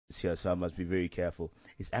here, so I must be very careful.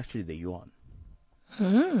 It's actually the yuan,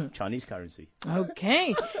 Chinese currency.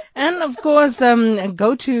 Okay. And of course,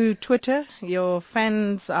 go to Twitter. Your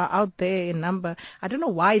fans are out there in number. I don't know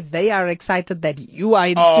why they are excited that you are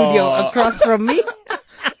in studio across from me.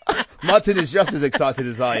 Martin is just as excited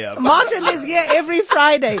as I am. Martin is here every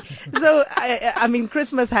Friday. So, I mean,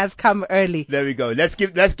 Christmas has come early. There we go. Let's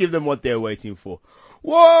give them what they're waiting for.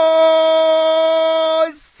 What's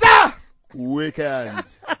up? Weekend.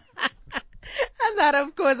 And that,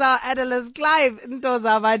 of course, our analyst Clive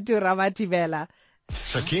Ntozavatu Ramativela.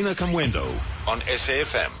 Sakina Kamwendo on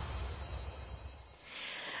SAFM.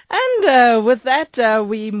 And with that,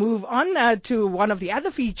 we move on to one of the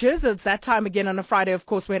other features. It's that time again on a Friday, of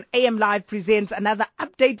course, when AM Live presents another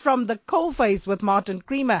update from the coalface with Martin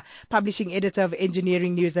Creamer, publishing editor of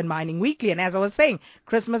Engineering News and Mining Weekly. And as I was saying,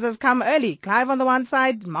 Christmas has come early. Clive on the one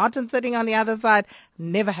side, Martin sitting on the other side.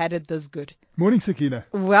 Never had it this good. Morning, Sakina.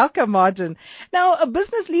 Welcome, Martin. Now,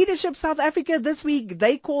 Business Leadership South Africa this week,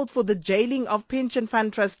 they called for the jailing of pension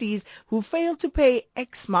fund trustees who failed to pay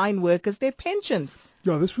ex-mine workers their pensions.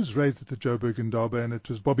 Yeah, this was raised at the Joburg Indaba, and it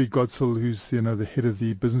was Bobby Godsall, who's the head of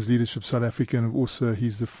the Business Leadership South Africa, and also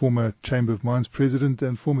he's the former Chamber of Mines president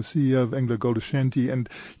and former CEO of Anglo Gold Ashanti. And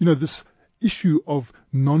this issue of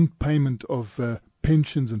non-payment of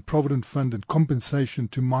pensions and provident fund and compensation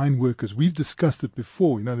to mine workers. We've discussed it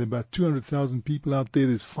before. There are about 200,000 people out there.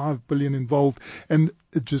 There's 5 billion involved, and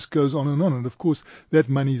it just goes on and on. And of course, that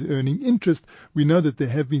money is earning interest. We know that there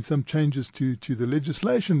have been some changes to the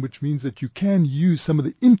legislation, which means that you can use some of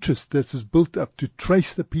the interest that is built up to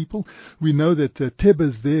trace the people. We know that Teba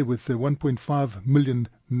is there with 1.5 million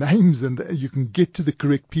names, and you can get to the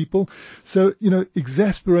correct people. So,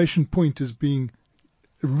 exasperation point is being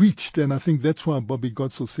reached, and I think that's why Bobby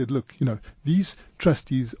Godsall said, look, these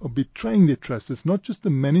trustees are betraying their trust. It's not just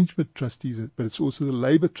the management trustees, but it's also the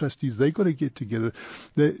labor trustees. They got to get together.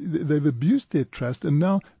 They've abused their trust, and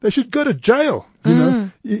now they should go to jail,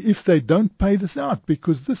 if they don't pay this out,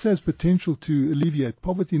 because this has potential to alleviate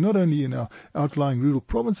poverty, not only in our outlying rural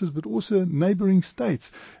provinces, but also neighboring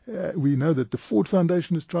states. We know that the Ford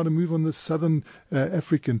Foundation is trying to move on the Southern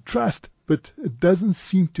African Trust, but it doesn't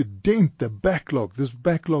seem to dent the backlog. This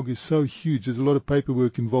backlog is so huge. There's a lot of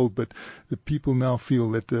paperwork involved, but the people now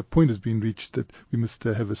feel that the point has been reached that we must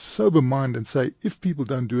have a sober mind and say, if people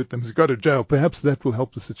don't do it, they must go to jail. Perhaps that will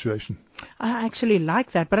help the situation. I actually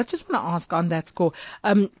like that, but I just want to ask on that score.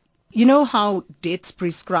 You know how debts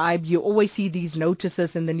prescribed, you always see these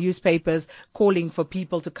notices in the newspapers calling for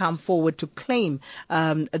people to come forward to claim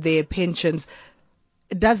their pensions.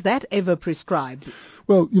 Does that ever prescribe?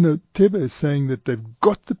 Well, Teba is saying that they've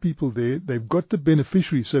got the people there, they've got the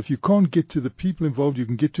beneficiaries. So if you can't get to the people involved, you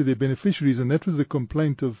can get to their beneficiaries. And that was the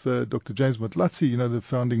complaint of Dr. James Matlatsi, the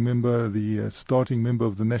founding member, the starting member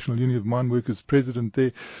of the National Union of Mine Workers, president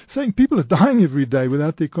there, saying people are dying every day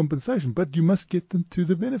without their compensation, but you must get them to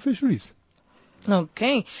the beneficiaries.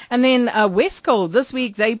 Okay. And then West Coal, this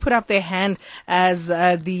week they put up their hand as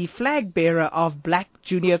the flag bearer of black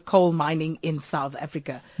junior coal mining in South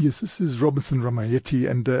Africa. Yes, this is Robinson Ramayeti,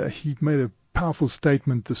 and he made a powerful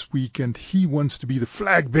statement this week, and he wants to be the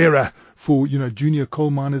flag bearer for junior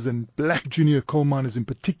coal miners and black junior coal miners in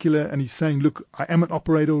particular. And he's saying, look, I am an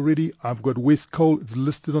operator already. I've got West Coal. It's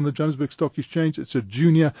listed on the Johannesburg Stock Exchange. It's a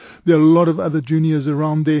junior. There are a lot of other juniors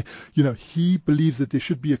around there. He believes that there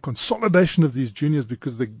should be a consolidation of these juniors,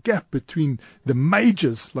 because the gap between the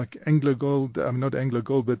majors like Anglo Gold, not Anglo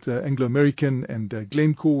Gold, but Anglo American and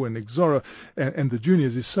Glencore and Exora and the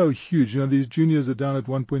juniors is so huge. These juniors are down at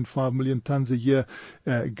 1.5 million tons a year,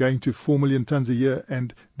 going to 4 million tons a year,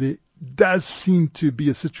 and there does seem to be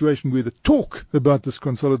a situation where the talk about this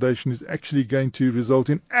consolidation is actually going to result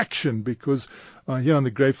in action, because I hear on the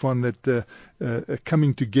grapevine that a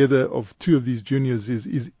coming together of two of these juniors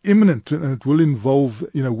is imminent, and it will involve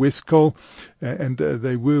West Coal, and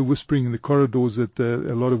they were whispering in the corridors that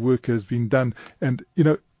a lot of work has been done, and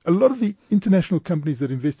a lot of the international companies that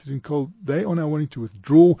invested in coal, they are now wanting to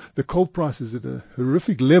withdraw. The coal price is at a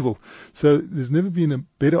horrific level. So there's never been a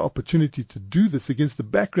better opportunity to do this against the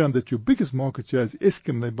background that your biggest market share is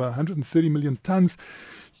Eskom. They buy 130 million tons.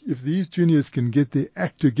 If these juniors can get their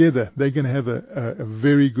act together, they're going to have a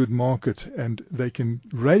very good market, and they can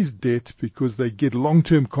raise debt because they get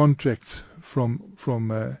long-term contracts from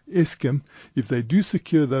Eskom. If they do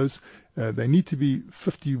secure those, they need to be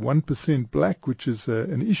 51% black, which is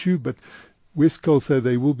an issue, but West Coal say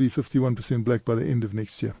they will be 51% black by the end of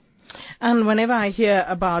next year. And whenever I hear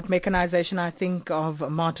about mechanization, I think of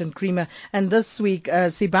Martin Creamer. And this week,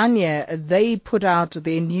 Sibanye, they put out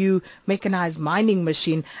their new mechanized mining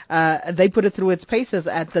machine. They put it through its paces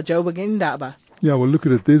at the Joburg Indaba. Yeah, well, look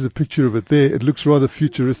at it. There's a picture of it there. It looks rather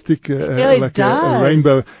futuristic, it like does. a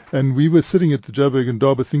rainbow. And we were sitting at the Joburg and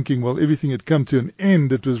Darba thinking, well, everything had come to an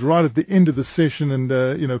end. It was right at the end of the session. And,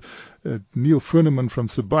 Neil Fruneman from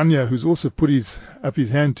Sibanya, who's also put up his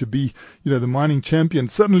hand to be, the mining champion.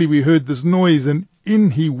 Suddenly we heard this noise, and in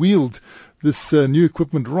he wheeled this new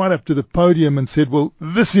equipment right up to the podium and said, well,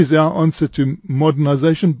 this is our answer to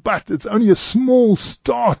modernization, but it's only a small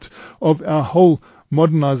start of our whole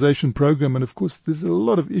modernization program. And of course, there's a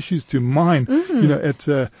lot of issues to mine, at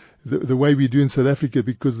the way we do in South Africa,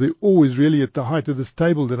 because they're always really at the height of this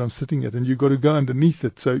table that I'm sitting at, and you've got to go underneath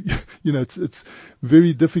it. So, it's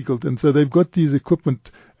very difficult. And so they've got these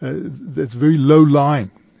equipment that's very low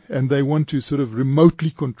lying, and they want to sort of remotely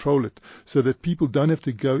control it so that people don't have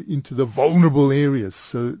to go into the vulnerable areas.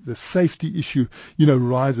 So the safety issue,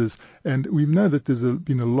 rises. And we know that there's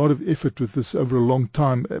been a lot of effort with this over a long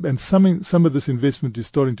time, and some of this investment is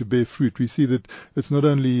starting to bear fruit. We see that it's not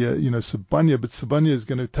only, Sibanya, but Sibanya is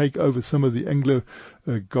going to take over some of the Anglo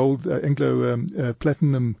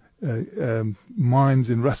platinum mines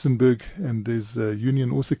in Rustenburg, and there's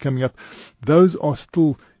Union also coming up. Those are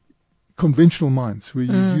still conventional mines where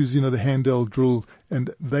you use, the handheld drill,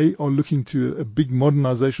 and they are looking to a big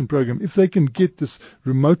modernization program. If they can get this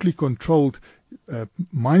remotely controlled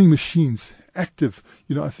mining machines active,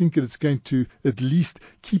 I think that it's going to at least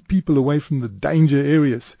keep people away from the danger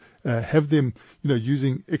areas. Have them,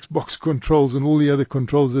 using Xbox controls and all the other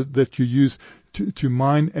controls that you use to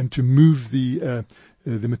mine and to move the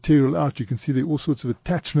material out. You can see there are all sorts of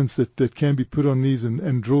attachments that can be put on these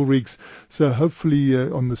and drill rigs. So hopefully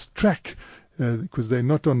on this track, because they're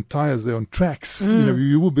not on tires, they're on tracks,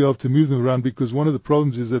 you will be able to move them around, because one of the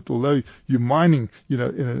problems is that although you're mining,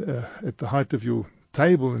 at the height of your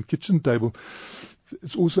table and kitchen table,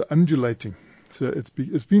 it's also undulating. So it's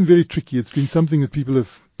been very tricky. It's been something that people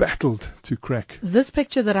have battled to crack. This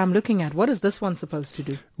picture that I'm looking at, what is this one supposed to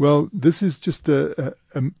do? Well, this is just an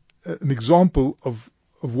example of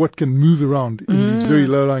what can move around in these very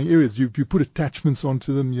low-lying areas. You put attachments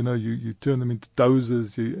onto them, you turn them into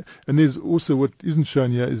dozers. And there's also what isn't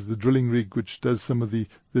shown here is the drilling rig, which does some of the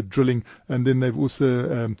drilling. And then they've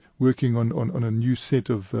also working on a new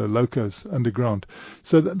set of locos underground.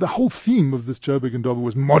 So the whole theme of this Joburg and Darba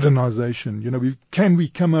was modernization. Can we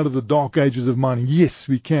come out of the dark ages of mining? Yes,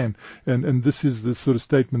 we can. And this is the sort of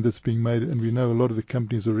statement that's being made. And we know a lot of the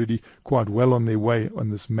companies are already quite well on their way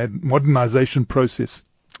on this modernization process.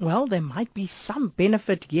 Well, there might be some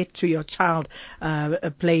benefit yet to your child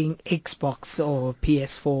playing Xbox or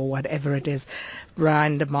PS4, whatever it is,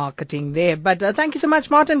 brand marketing there. But thank you so much,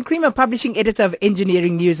 Martin Creamer, publishing editor of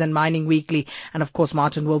Engineering News and Mining Weekly. And of course,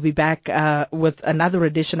 Martin will be back with another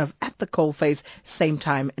edition of At the Coalface, same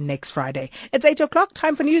time next Friday. It's 8 o'clock,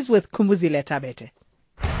 time for news with Kumbuzile Tabete.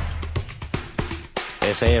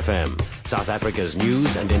 SAFM, South Africa's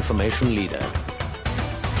news and information leader.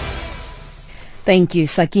 Thank you,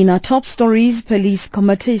 Sakina. Top stories. Police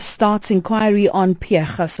committee starts inquiry on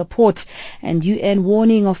Piega support, and UN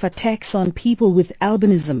warning of attacks on people with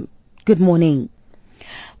albinism. Good morning.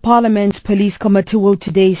 Parliament's Police Committee will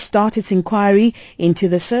today start its inquiry into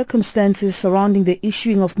the circumstances surrounding the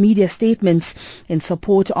issuing of media statements in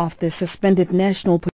support of the suspended National